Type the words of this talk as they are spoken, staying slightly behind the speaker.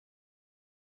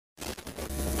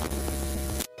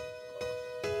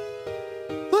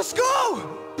Let's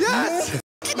go! Yes!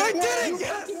 I did it!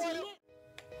 Yes!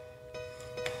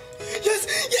 Yes!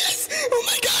 Yes! Oh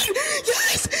my god!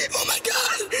 Yes! Oh my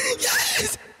god!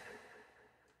 Yes!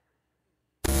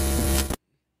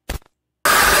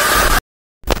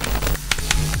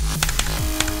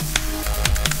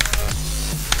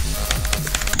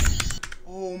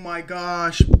 Oh my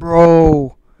gosh,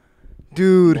 bro.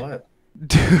 Dude. What?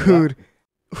 Dude.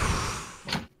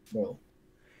 Bro.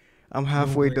 I'm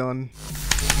halfway done.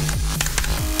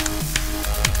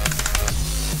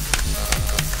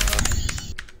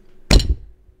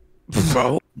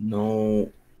 Bro.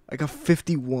 No. I got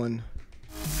 51.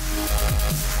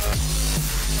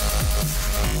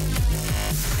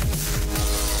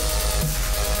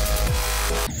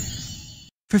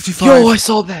 Yo, I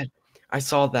saw that. I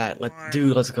saw that.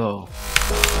 Dude, let's go.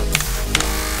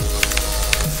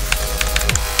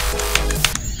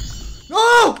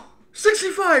 Oh!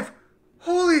 65!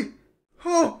 Holy!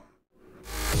 Oh!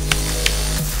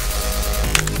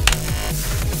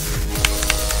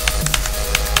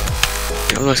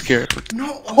 I'm not scared.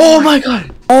 No! Oh my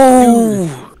god!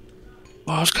 Oh!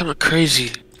 Wow, that's kind of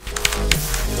crazy.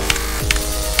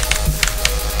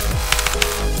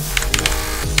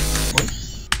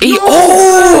 Hey, No!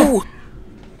 oh!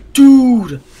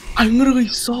 Dude! I literally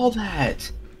saw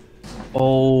that!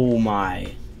 Oh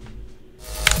my.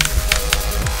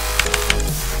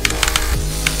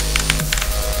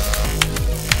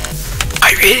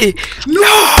 I really...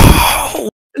 No!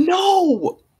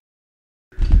 No!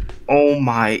 Oh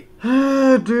my.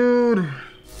 Dude.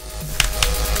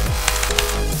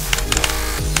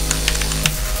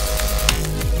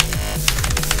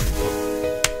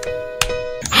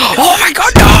 Oh my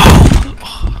god, no!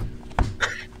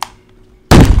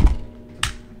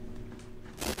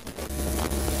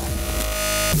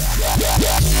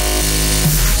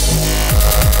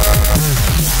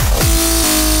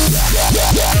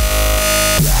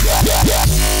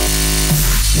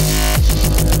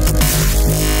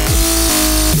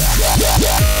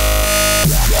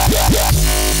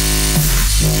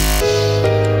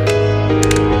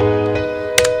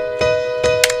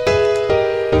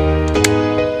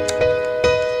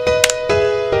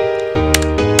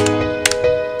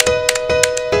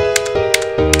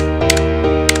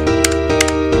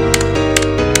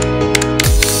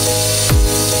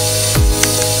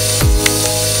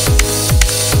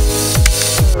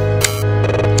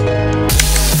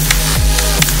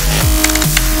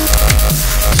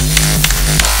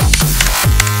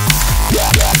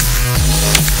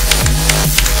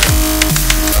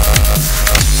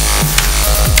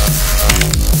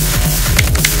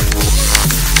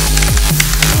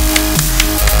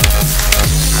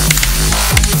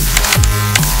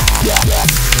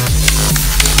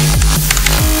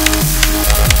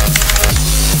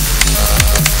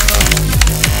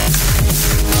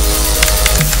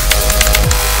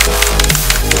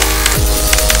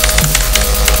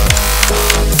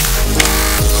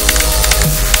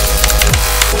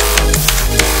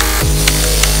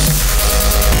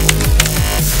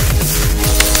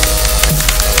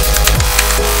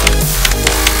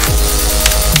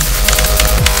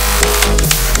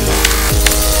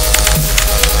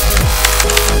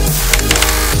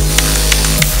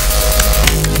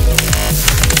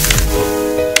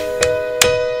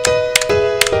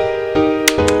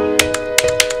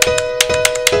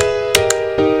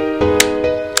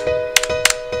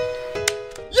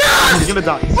 He's gonna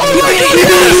die.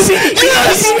 Yes!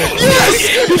 Yes!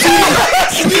 Yes!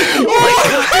 Oh my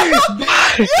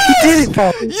god! He did it,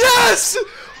 bro! Yes!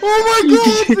 Oh my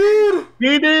god, dude!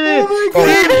 He did it! Oh my god!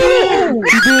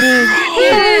 He did it! Oh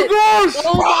my gosh!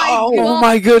 Oh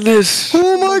my goodness!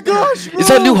 Oh my gosh, bro. Is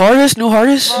that new hardest? New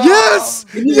hardest? Yes!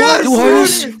 Yes, New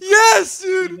hardest? dude! Yes,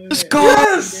 dude! Let's go!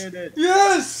 Yes!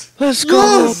 Yes! Let's go!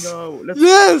 Yes! Go. Let's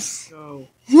Yes! go.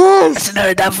 Yes! That's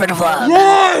another dub for the vlog.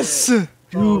 Yes!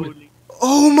 Dude.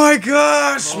 Oh my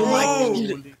gosh, Oh my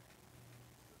bro! god.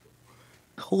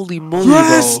 Holy moly,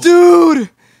 Yes, bro. dude!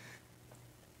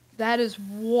 That is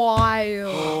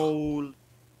wild. Oh.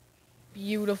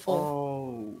 Beautiful.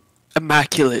 Oh.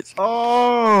 Immaculate.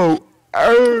 Oh!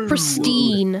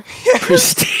 Pristine.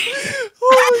 Pristine.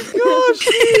 Oh my gosh,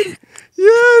 dude!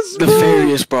 Yes, bro!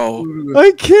 Nefarious, bro.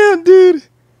 I can't, dude!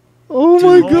 Oh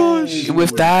my gosh! And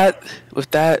with that,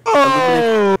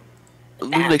 Oh!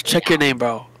 Illuminate, check your name,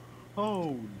 bro.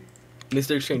 Holy.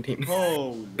 Mr. Extreme Team.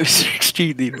 Holy. It's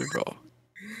extreme demon, bro.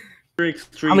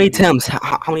 How many attempts?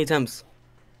 How many attempts?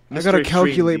 I gotta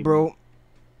calculate, bro.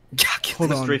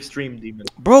 Hold on. Mr. Extreme Demon.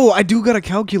 Bro, I do gotta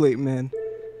calculate, man.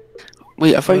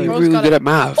 Wait, I thought you were Bro's really gotta- good at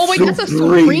math. Oh wait, that's a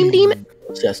Supreme Demon?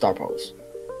 Yeah, Star Pose.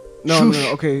 No,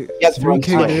 Shoosh. okay. Yes, bro, 3K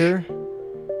sorry. there.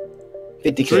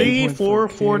 50K.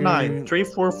 3449.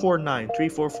 3449.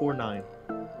 3449.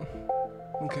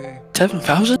 Okay.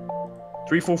 7,000?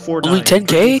 3449. Only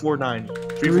 10K? 3449.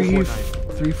 3449.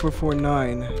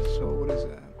 3449. So what is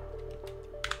that?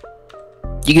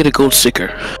 You get a gold sticker.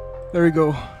 There we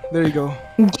go. There you go.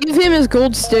 Give him his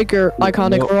gold sticker,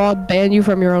 Iconic, Nope. or I'll ban you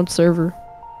from your own server.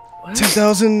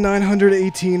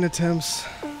 2,918 attempts.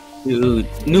 Dude,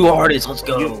 new artist, let's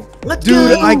go. Let's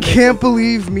Dude, go. I can't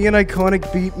believe me and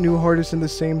Iconic beat New Hardest in the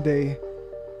same day.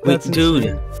 Wait, That's dude.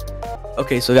 insane.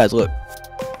 Okay, so guys, look.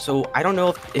 So I don't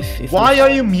know if Why are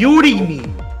you muting me?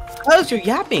 Because you're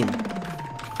yapping.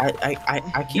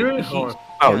 I keep. You're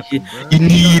Oh, you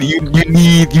need.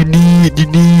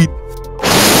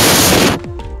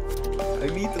 I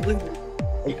need to listen.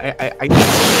 I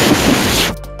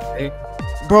need.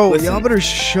 Bro, Listen. y'all better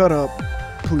shut up,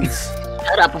 please.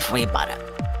 Shut up before you butt it.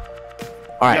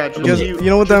 Alright, Yeah, You, guys, you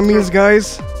know what that means,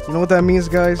 guys? You know what that means,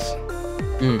 guys?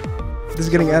 Mm. This is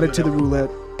getting added to the roulette.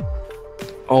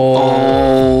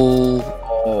 Oh.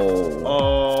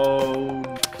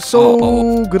 Oh. So,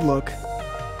 Uh-oh. good luck.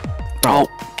 Bro,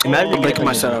 Imagine breaking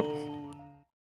my setup.